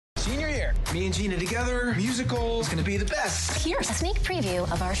Me and Gina together, musical, is gonna be the best. Here's a sneak preview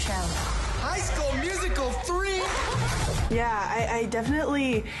of our show. High School Musical 3! Yeah, I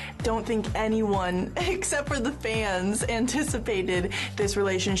definitely don't think anyone, except for the fans, anticipated this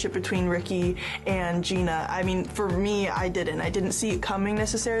relationship between Ricky and Gina. I mean, for me, I didn't see it coming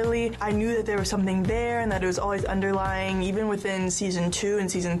necessarily. I knew that there was something there and that it was always underlying, even within season 2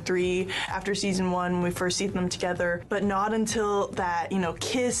 and season 3, after season 1, when we first see them together. But not until that,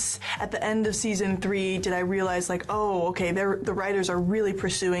 kiss at the end of season 3 did I realize, like, oh, okay, the writers are really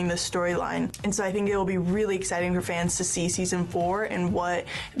pursuing this storyline. And so I think it will be really exciting for fans to see season 4 and what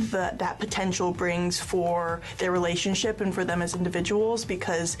that potential brings for their relationship and for them as individuals,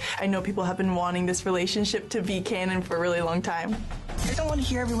 because I know people have been wanting this relationship to be canon for a really long time. I don't want to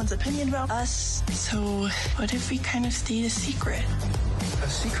hear everyone's opinion about us, so what if we kind of stayed a secret? A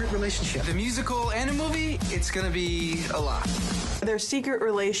secret relationship. The musical and a movie, it's gonna be a lot. Their secret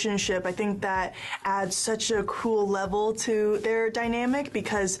relationship, I think that adds such a cool level to their dynamic,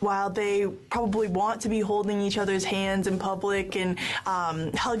 because while they probably want to be holding each other's hands in public and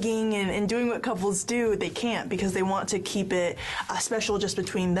hugging and doing what couples do, they can't, because they want to keep it special just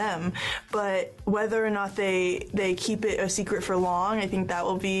between them. But whether or not they keep it a secret for long, I think that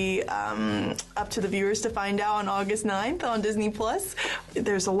will be up to the viewers to find out on August 9th on Disney+.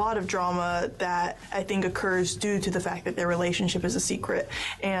 There's a lot of drama that I think occurs due to the fact that their relationship is a secret,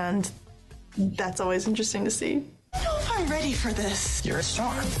 and that's always interesting to see. I don't know if I'm ready for this. You're a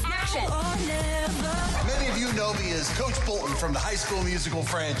star. Action! Many of you know me as Coach Bolton from the High School Musical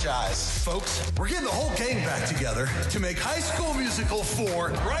franchise. Folks, we're getting the whole gang back together to make High School Musical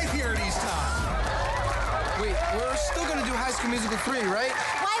 4 right here in East High. Wait, we're still gonna do High School Musical 3, right?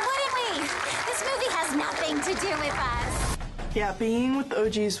 Why wouldn't we? This movie has nothing to do with us. Yeah, being with the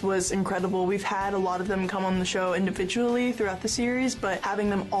OGs was incredible. We've had a lot of them come on the show individually throughout the series, but having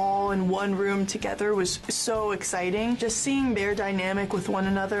them all in one room together was so exciting. Just seeing their dynamic with one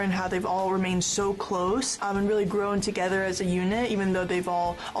another and how they've all remained so close and really grown together as a unit, even though they've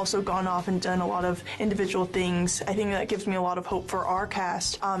all also gone off and done a lot of individual things. I think that gives me a lot of hope for our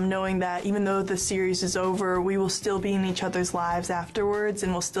cast, knowing that even though the series is over, we will still be in each other's lives afterwards,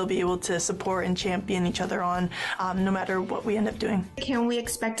 and we'll still be able to support and champion each other on, no matter what we end up doing. Can we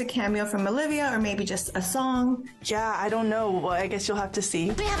expect a cameo from Olivia, or maybe just a song? Yeah, I don't know. Well, I guess you'll have to see.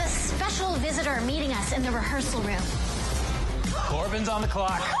 We have a special visitor meeting us in the rehearsal room. Corbin's on the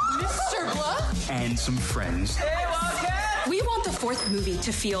clock. Mr. Bleu? And some friends. Hey, Wildcat! We want the 4th movie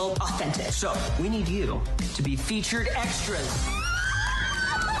to feel authentic. So, we need you to be featured extras.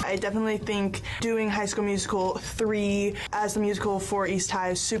 I definitely think doing High School Musical 3 as the musical for East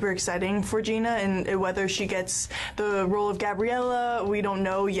High is super exciting for Gina, and whether she gets the role of Gabriella, we don't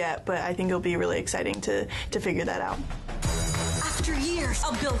know yet, but I think it'll be really exciting to figure that out. After years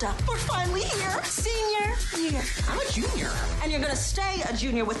of build-up, we're finally here. Senior year. I'm a junior. And you're gonna stay a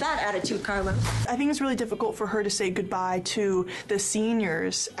junior with that attitude, Carla. I think it's really difficult for her to say goodbye to the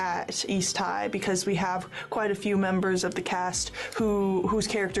seniors at East High, because we have quite a few members of the cast whose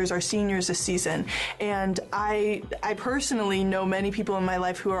characters are seniors this season. And I personally know many people in my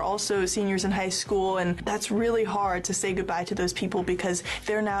life who are also seniors in high school, and that's really hard to say goodbye to those people, because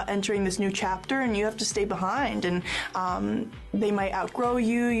they're now entering this new chapter and you have to stay behind. And they might outgrow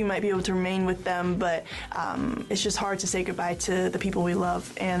you, you might be able to remain with them, but it's just hard to say goodbye to the people we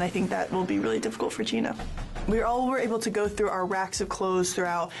love, and I think that will be really difficult for Gina. We all were able to go through our racks of clothes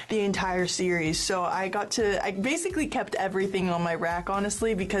throughout the entire series, so I basically kept everything on my rack,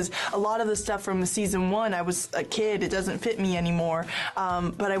 honestly, because a lot of the stuff from season 1, I was a kid, it doesn't fit me anymore,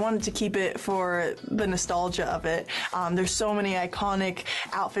 but I wanted to keep it for the nostalgia of it. There's so many iconic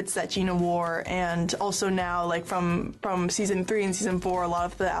outfits that Gina wore, and also now, like from season 3 and season 4, a lot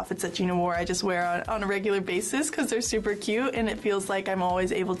of the outfits that Gina wore I just wear on a regular basis because they're super cute, and it feels like I'm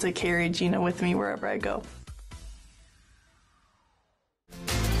always able to carry Gina with me wherever I go.